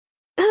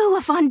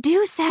a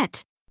fondue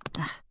set.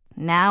 Ugh,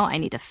 now I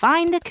need to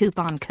find a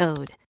coupon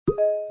code.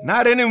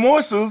 Not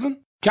anymore,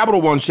 Susan.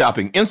 Capital One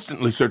Shopping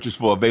instantly searches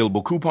for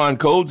available coupon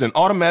codes and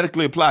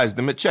automatically applies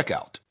them at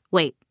checkout.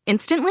 Wait,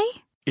 instantly?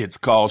 It's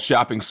called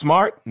shopping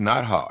smart,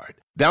 not hard.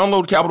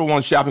 Download Capital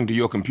One Shopping to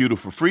your computer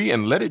for free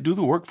and let it do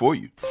the work for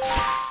you.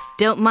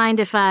 Don't mind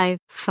if I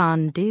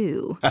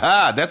fondue.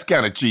 Haha, that's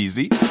kind of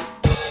cheesy.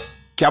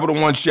 Capital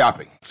One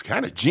Shopping. It's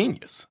kind of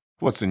genius.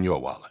 What's in your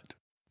wallet?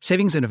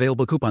 Savings and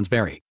available coupons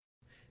vary.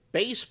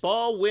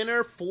 Baseball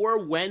winner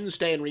for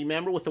Wednesday. And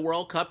remember, with the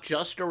World Cup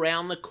just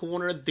around the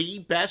corner, the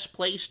best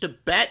place to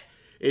bet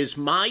is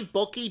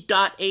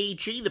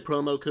mybookie.ag. The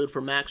promo code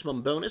for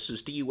maximum bonus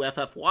is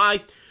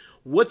DUFFY.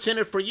 What's in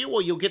it for you?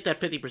 Well, you'll get that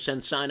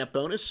 50% sign-up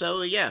bonus.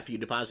 So, yeah, if you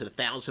deposit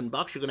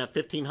 $1,000, you're going to have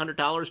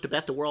 $1,500 to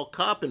bet the World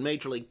Cup and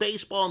Major League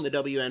Baseball and the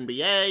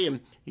WNBA,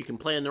 and you can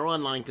play in their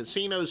online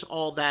casinos,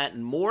 all that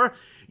and more.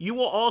 You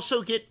will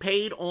also get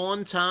paid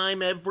on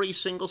time every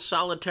single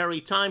solitary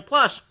time.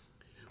 Plus,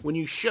 when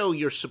you show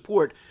your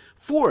support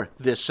for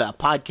this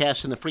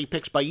podcast and the free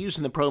picks by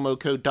using the promo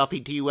code Duffy,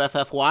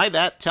 DUFFY,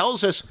 that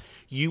tells us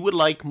you would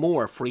like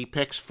more free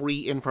picks,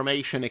 free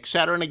information,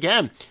 etc. And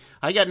again,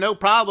 I got no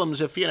problems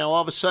if,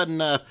 all of a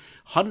sudden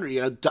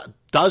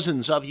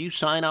dozens of you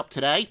sign up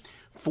today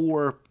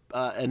for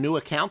a new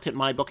account at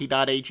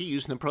mybookie.ag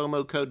using the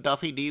promo code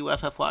Duffy,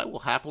 DUFFY. We'll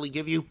happily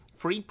give you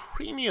free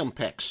premium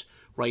picks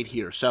right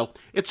here. So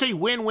it's a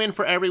win-win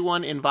for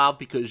everyone involved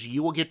because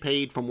you will get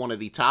paid from one of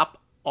the top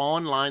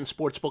online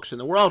sportsbooks in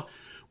the world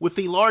with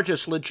the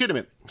largest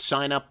legitimate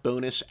sign-up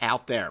bonus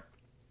out there.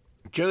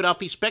 Joe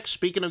Duffy's picks,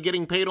 speaking of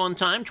getting paid on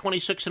time,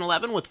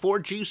 26-11 with 4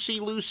 Juicy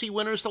Lucy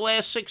winners the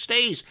last 6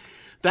 days.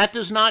 That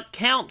does not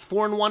count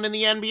 4-1 in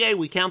the NBA.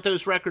 We count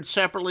those records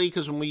separately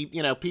because when we,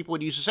 people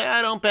would used to say,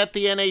 I don't bet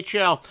the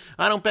NHL,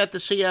 I don't bet the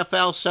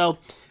CFL. So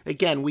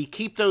again, we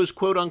keep those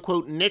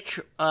quote-unquote niche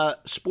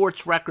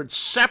sports records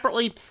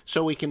separately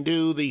so we can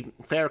do the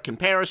fair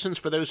comparisons.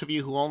 For those of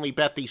you who only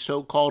bet the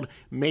so-called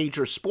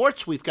major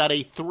sports, we've got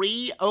a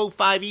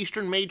 3:05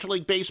 Eastern Major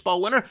League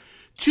Baseball winner,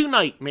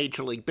 tonight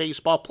Major League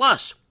Baseball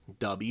plus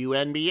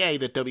WNBA.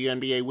 The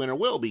WNBA winner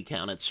will be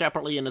counted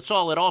separately, and it's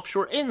all at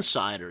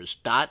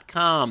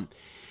offshoreinsiders.com.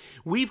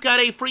 We've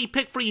got a free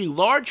pick for you.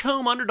 Large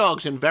home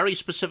underdogs in very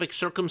specific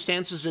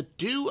circumstances that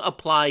do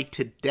apply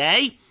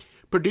today.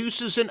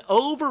 Produces an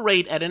over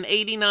rate at an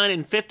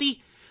 89-50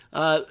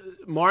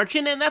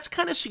 margin, and that's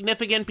kind of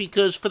significant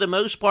because for the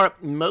most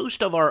part,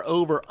 most of our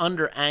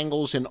over-under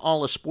angles in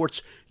all of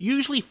sports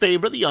usually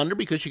favor the under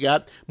because you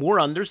got more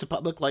unders. The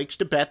public likes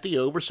to bet the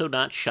over, so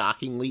not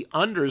shockingly,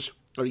 unders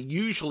are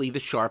usually the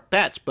sharp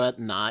bets, but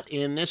not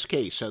in this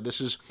case. So this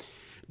is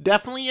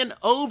definitely an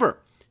over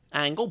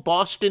angle.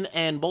 Boston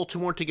and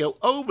Baltimore to go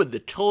over the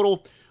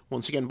total.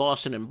 Once again,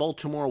 Boston and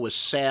Baltimore with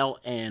Sale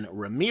and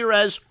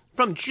Ramirez.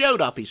 From Joe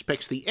Duffy's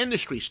picks, the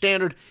industry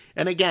standard.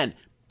 And again,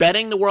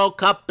 betting the World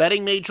Cup,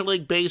 betting Major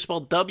League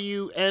Baseball,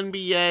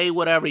 WNBA,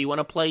 whatever. You want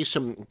to play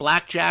some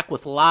blackjack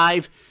with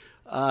live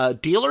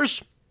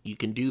dealers? You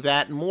can do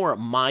that and more at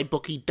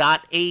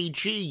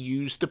mybookie.ag.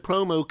 Use the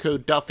promo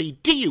code Duffy,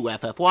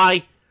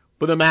 DUFFY,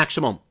 for the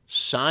maximum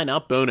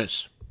sign-up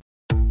bonus.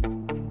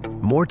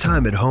 More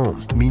time at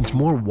home means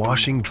more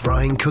washing,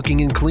 drying,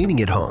 cooking, and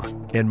cleaning at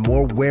home, and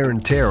more wear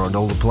and tear on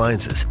old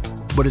appliances.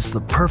 But it's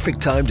the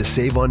perfect time to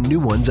save on new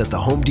ones at the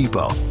Home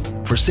Depot.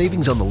 For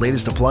savings on the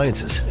latest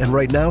appliances, and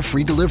right now,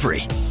 free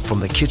delivery. From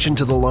the kitchen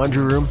to the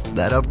laundry room,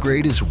 that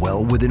upgrade is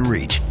well within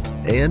reach.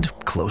 And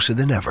closer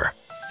than ever.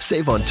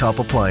 Save on top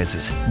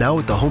appliances, now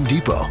at the Home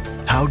Depot.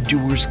 How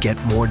doers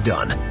get more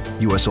done.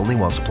 U.S. only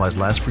while supplies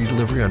last. Free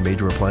delivery on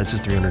major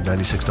appliances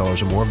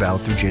 $396 or more,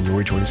 valid through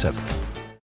January 27th.